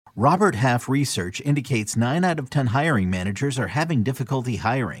Robert Half research indicates 9 out of 10 hiring managers are having difficulty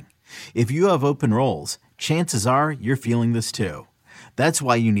hiring. If you have open roles, chances are you're feeling this too. That's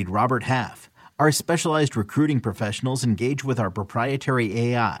why you need Robert Half. Our specialized recruiting professionals engage with our proprietary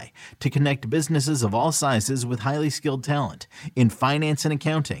AI to connect businesses of all sizes with highly skilled talent in finance and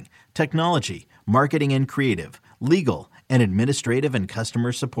accounting, technology, marketing and creative, legal, and administrative and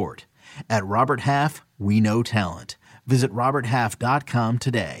customer support. At Robert Half, we know talent. Visit roberthalf.com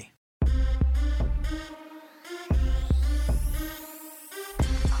today.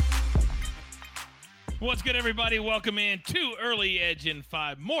 What's good, everybody? Welcome in to Early Edge in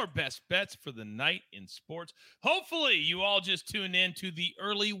 5. More best bets for the night in sports. Hopefully, you all just tuned in to the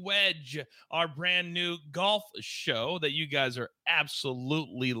Early Wedge, our brand new golf show that you guys are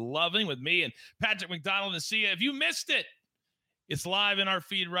absolutely loving with me and Patrick McDonald and Sia. If you missed it, it's live in our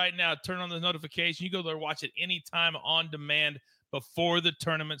feed right now. Turn on the notification. You go there, watch it anytime on demand before the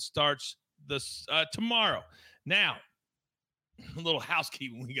tournament starts tomorrow. Now, a little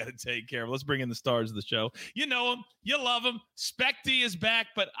housekeeping we got to take care of. Let's bring in the stars of the show. You know them. You love them. Specty is back,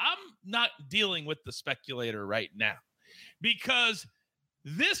 but I'm not dealing with the speculator right now because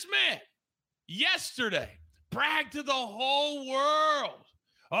this man yesterday bragged to the whole world.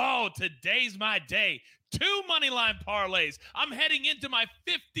 Oh, today's my day. 2 moneyline parlays. I'm heading into my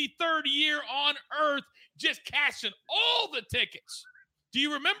 53rd year on earth, just cashing all the tickets. Do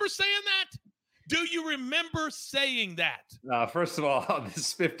you remember saying that? Do you remember saying that? First of all,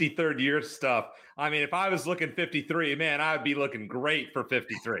 this 53rd year stuff. I mean, if I was looking 53, man, I would be looking great for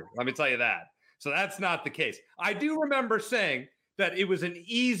 53. Let me tell you that. So that's not the case. I do remember saying that it was an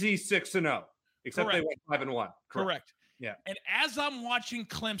easy 6-0, except Correct. They went 5-1. Correct. Yeah. And as I'm watching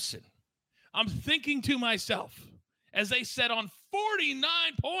Clemson, I'm thinking to myself, as they set on 49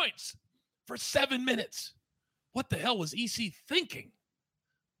 points for 7 minutes, what the hell was EC thinking?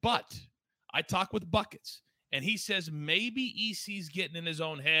 But I talk with Buckets, and he says maybe EC's getting in his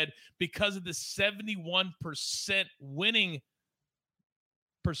own head because of the 71% winning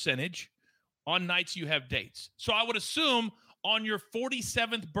percentage on nights you have dates. So I would assume on your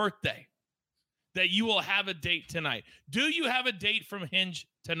 47th birthday that you will have a date tonight. Do you have a date from Hinge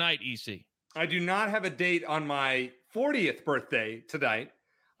tonight, EC? I do not have a date on my 40th birthday tonight.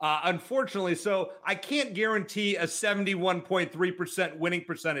 Unfortunately, so I can't guarantee a 71.3% winning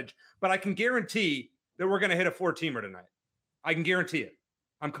percentage, but I can guarantee that we're going to hit a 4-teamer tonight. I can guarantee it.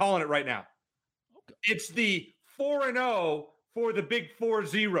 I'm calling it right now. Okay. It's the 4-0 for the big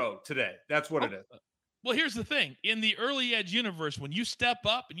 4-0 today. That's what it is. Well, here's the thing. In the Early Edge universe, when you step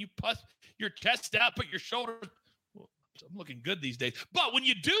up and you put your chest out, put your shoulders, well, I'm looking good these days. But when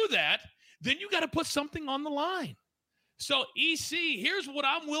you do that, then you got to put something on the line. So, EC, here's what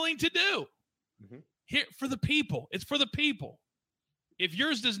I'm willing to do. Here for the people. It's for the people. If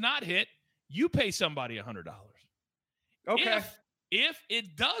yours does not hit, you pay somebody $100. Okay. If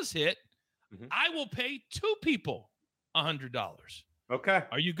it does hit, I will pay 2 people $100. Okay.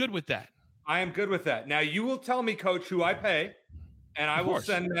 Are you good with that? I am good with that. Now, you will tell me, Coach, who I pay, and I will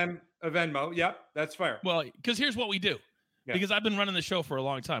send them a Venmo. Yep, that's fair. Well, because here's what we do. Yeah. Because I've been running the show for a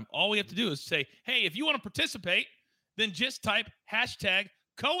long time. All we have to do is say, hey, if you want to participate, then just type hashtag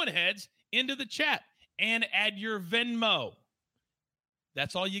Cohenheads into the chat and add your Venmo.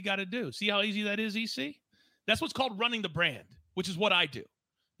 That's all you got to do. See how easy that is, EC? That's what's called running the brand, which is what I do.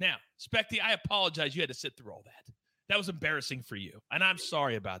 Now, Specty, I apologize. You had to sit through all that. That was embarrassing for you, and I'm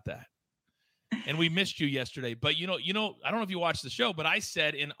sorry about that. And we missed you yesterday. But, you know, I don't know if you watched the show, but I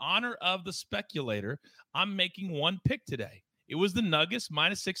said in honor of the speculator, I'm making one pick today. It was the Nuggets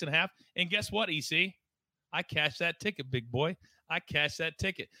 -6.5. And guess what, EC? I cashed that ticket, big boy. I cashed that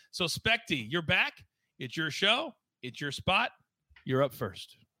ticket. So, Specty, you're back. It's your show. It's your spot. You're up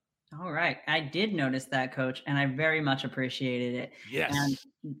first. All right. I did notice that, Coach, and I very much appreciated it. Yes.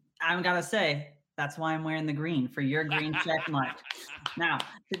 And I'm going to say, that's why I'm wearing the green, for your green check mark. Now,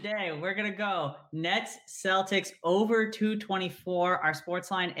 today we're going to go Nets Celtics over 224. Our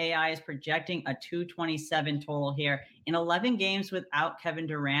Sportsline AI is projecting a 227 total here. In 11 games without Kevin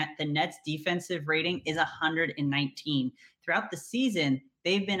Durant, the Nets defensive rating is 119. Throughout the season,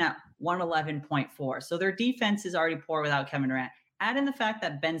 they've been at 111.4. So their defense is already poor without Kevin Durant. Add in the fact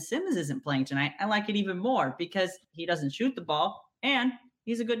that Ben Simmons isn't playing tonight, I like it even more because he doesn't shoot the ball and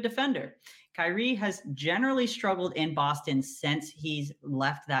he's a good defender. Kyrie has generally struggled in Boston since he's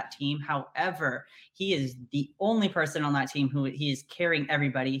left that team. However, he is the only person on that team who he is carrying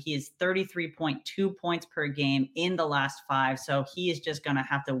everybody. He is 33.2 points per game in the last 5. So he is just going to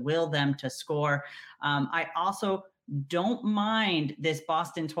have to will them to score. I also Don't mind this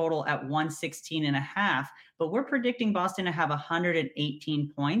Boston total at 116.5, but we're predicting Boston to have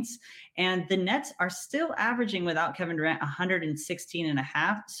 118 points. And the Nets are still averaging without Kevin Durant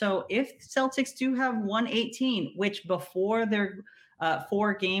 116.5. So if Celtics do have 118, which before their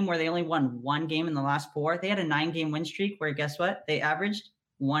 4 game where they only won 1 game in the last 4, they had a 9-game win streak where guess what? They averaged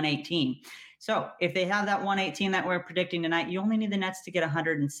 118. So if they have that 118 that we're predicting tonight, you only need the Nets to get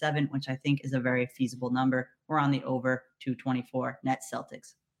 107, which I think is a very feasible number. We're on the over 224 Nets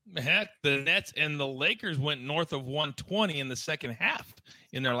Celtics. Heck, the Nets and the Lakers went north of 120 in the second half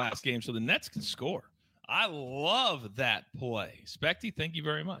in their last game, so the Nets can score. I love that play. Specty, thank you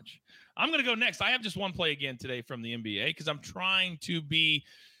very much. I'm going to go next. I have just one play again today from the NBA because I'm trying to be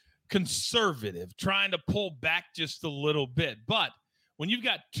conservative, trying to pull back just a little bit. But when you've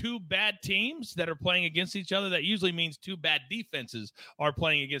got 2 bad teams that are playing against each other, that usually means 2 bad defenses are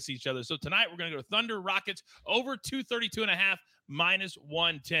playing against each other. So tonight we're going to go Thunder Rockets over 232.5 minus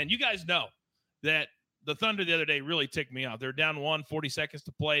 110. You guys know that the Thunder the other day really ticked me off. They're down 40 seconds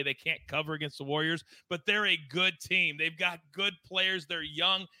to play. They can't cover against the Warriors, but they're a good team. They've got good players. They're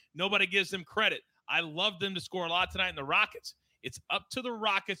young. Nobody gives them credit. I love them to score a lot tonight in the Rockets. It's up to the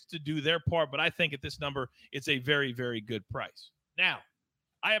Rockets to do their part, but I think at this number, it's a very, very good price. Now,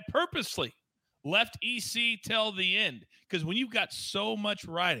 I have purposely left EC till the end because when you've got so much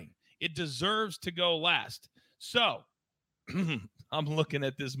riding, it deserves to go last. So I'm looking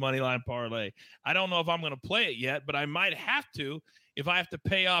at this money line parlay. I don't know if I'm going to play it yet, but I might have to if I have to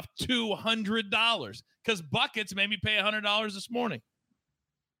pay off $200 because Buckets made me pay $100 this morning.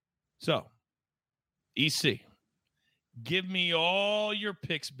 So, EC, give me all your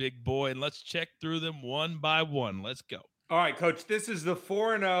picks, big boy, and let's check through them one by one. Let's go. All right, Coach, this is the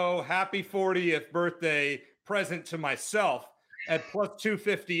 4-0 happy 40th birthday present to myself at plus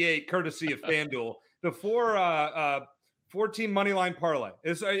 258, courtesy of FanDuel. The 4-team money line parlay.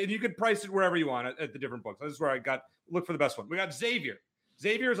 And you could price it wherever you want at the different books. This is where I look for the best one. We got Xavier.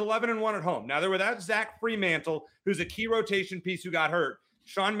 Xavier is 11-1 at home. Now, they're without Zach Fremantle, who's a key rotation piece who got hurt.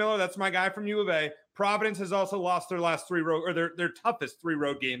 Sean Miller, that's my guy from U of A. Providence has also lost their last 3 road, or their toughest 3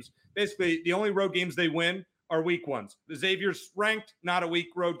 road games. Basically, the only road games they win are weak ones. Xavier's ranked, not a weak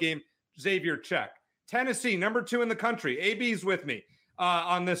road game. Xavier, check. Tennessee, number 2 in the country. AB's with me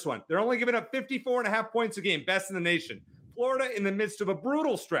on this one. They're only giving up 54.5 points a game, best in the nation. Florida in the midst of a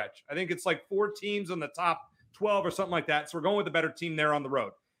brutal stretch. I think it's like 4 teams in the top 12 or something like that. So we're going with the better team there on the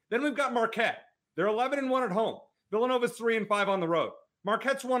road. Then we've got Marquette. They're 11-1 at home. Villanova's 3-5 on the road.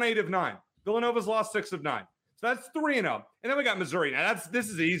 Marquette's won 8 of 9. Villanova's lost 6 of 9. So that's 3-0. And then we got Missouri. Now this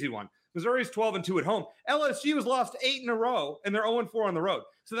is the easy one. Missouri's 12-2 at home. LSU has lost 8 in a row, and they're 0-4 on the road.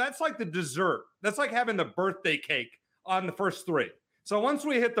 So that's like the dessert. That's like having the birthday cake on the first 3. So once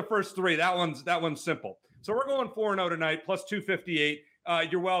we hit the first 3, that one's simple. So we're going 4-0 tonight, plus 258.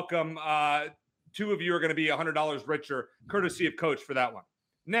 You're welcome. 2 of you are going to be $100 richer, courtesy of Coach for that one.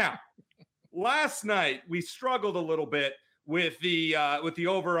 Now, last night we struggled a little bit with the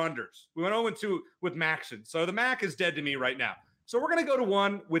over-unders. We went 0-2 with Maxon. So the Mac is dead to me right now. So we're going to go to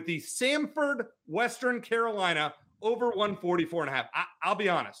one with the Samford, Western Carolina, over 144.5. I'll be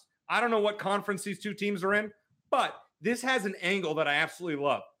honest. I don't know what conference these 2 teams are in, but this has an angle that I absolutely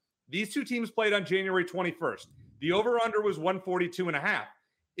love. These 2 teams played on January 21st. The over-under was 142.5.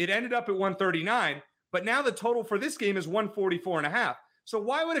 It ended up at 139, but now the total for this game is 144.5. So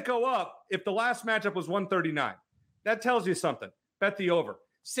why would it go up if the last matchup was 139? That tells you something. Bet the over.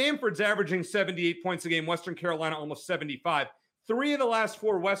 Samford's averaging 78 points a game. Western Carolina almost 75. 3 of the last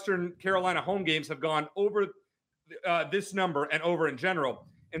 4 Western Carolina home games have gone over this number and over in general.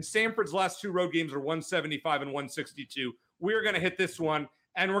 And Samford's last 2 road games are 175 and 162. We're going to hit this one,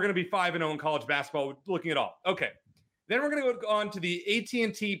 and we're going to be 5-0 in college basketball looking at all. Okay. Then we're going to go on to the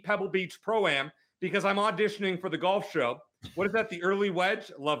AT&T Pebble Beach Pro-Am because I'm auditioning for the golf show. What is that, the early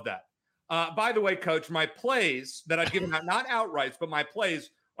wedge? Love that. By the way, Coach, my plays that I've given out, not outrights, but my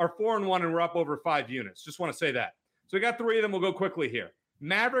plays are 4-1, and we're up over 5 units. Just want to say that. So we got 3 of them. We'll go quickly here.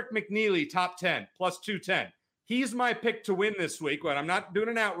 Maverick McNeely, top 10, plus 210. He's my pick to win this week. But I'm not doing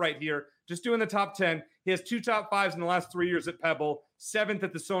an outright here, just doing the top 10. He has 2 top 5s in the last 3 years at Pebble, 7th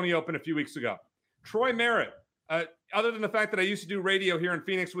at the Sony Open a few weeks ago. Troy Merritt, other than the fact that I used to do radio here in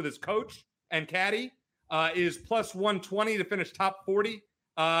Phoenix with his coach and caddy, is plus 120 to finish top 40.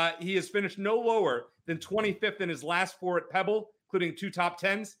 He has finished no lower than 25th in his last 4 at Pebble, including 2 top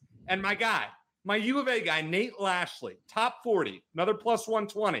 10s. And my guy, my U of A guy, Nate Lashley, top 40, another plus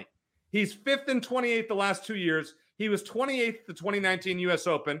 120. He's 5th and 28th the last 2 years. He was 28th at the 2019 U.S.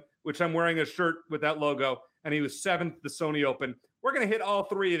 Open, which I'm wearing a shirt with that logo, and he was 7th at the Sony Open. We're going to hit all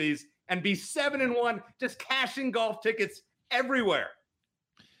 3 of these, and be 7-1, just cashing golf tickets everywhere.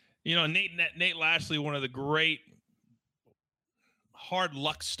 You know, Nate Lashley, one of the great hard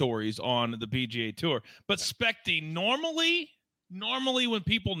luck stories on the PGA Tour. But Specty, normally when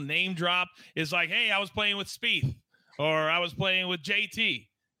people name drop, is like, hey, I was playing with Spieth, or I was playing with JT.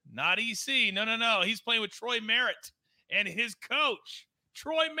 Not EC. No. He's playing with Troy Merritt and his coach,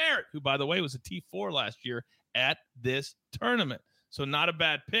 Troy Merritt, who, by the way, was a T4 last year at this tournament. So not a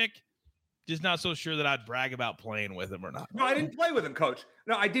bad pick. Just not so sure that I'd brag about playing with him or not. No, I didn't play with him, Coach.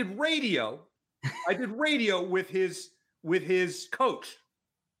 No, I did radio. I did radio with his coach.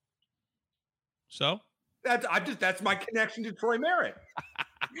 So that's my connection to Troy Merritt.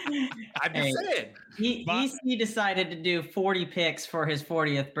 I'm just saying. EC decided to do 40 picks for his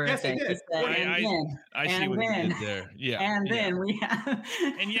 40th birthday. Yes, he did. I see what he did there. Yeah. And then we have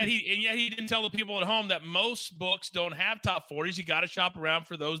and yet he didn't tell the people at home that most books don't have top 40s. You got to shop around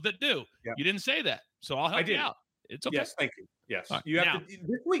for those that do. Yep. You didn't say that. So I'll help you out. It's okay. Yes, thank you. Yes. Right, you have to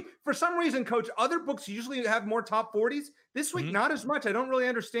this week. For some reason, Coach, other books usually have more top 40s. This week, not as much. I don't really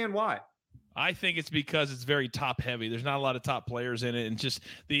understand why. I think it's because it's very top heavy. There's not a lot of top players in it, and just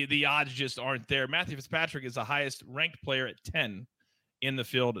the odds just aren't there. Matthew Fitzpatrick is the highest ranked player at 10 in the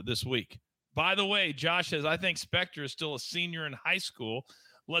field this week. By the way, Josh says, I think Spector is still a senior in high school.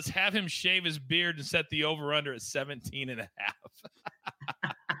 Let's have him shave his beard and set the over-under at 17.5.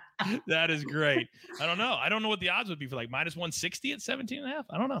 That is great. I don't know. I don't know what the odds would be for like minus 160 at 17.5.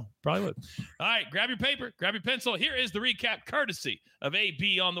 I don't know. Probably would. All right. Grab your paper. Grab your pencil. Here is the recap courtesy of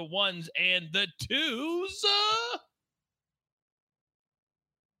AB on the ones and the twos.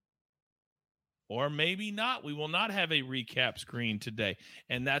 Or maybe not. We will not have a recap screen today,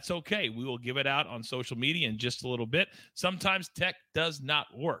 and that's okay. We will give it out on social media in just a little bit. Sometimes tech does not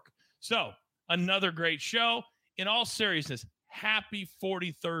work. So another great show. In all seriousness, happy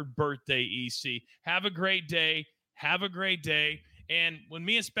 43rd birthday, EC. Have a great day. Have a great day. And when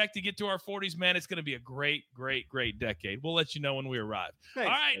me and Specty get to our 40s, man, it's going to be a great, great, great decade. We'll let you know when we arrive. Thanks.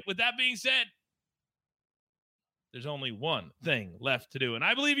 All right. With that being said, there's only one thing left to do. And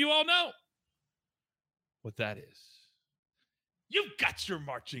I believe you all know what that is. You've got your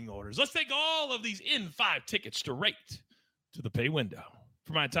marching orders. Let's take all of these in-5 tickets straight to the pay window.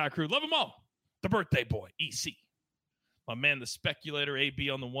 For my entire crew, love them all. The birthday boy, EC. My man, the speculator,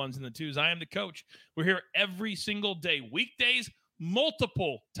 AB on the ones and the twos. I am the coach. We're here every single day. Weekdays,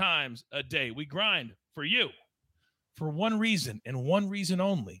 multiple times a day. We grind for you for one reason and one reason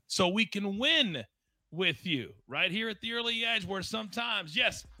only. So we can win with you right here at the Early Edge, where sometimes,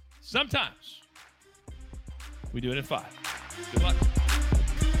 yes, sometimes we do it in 5. Good luck.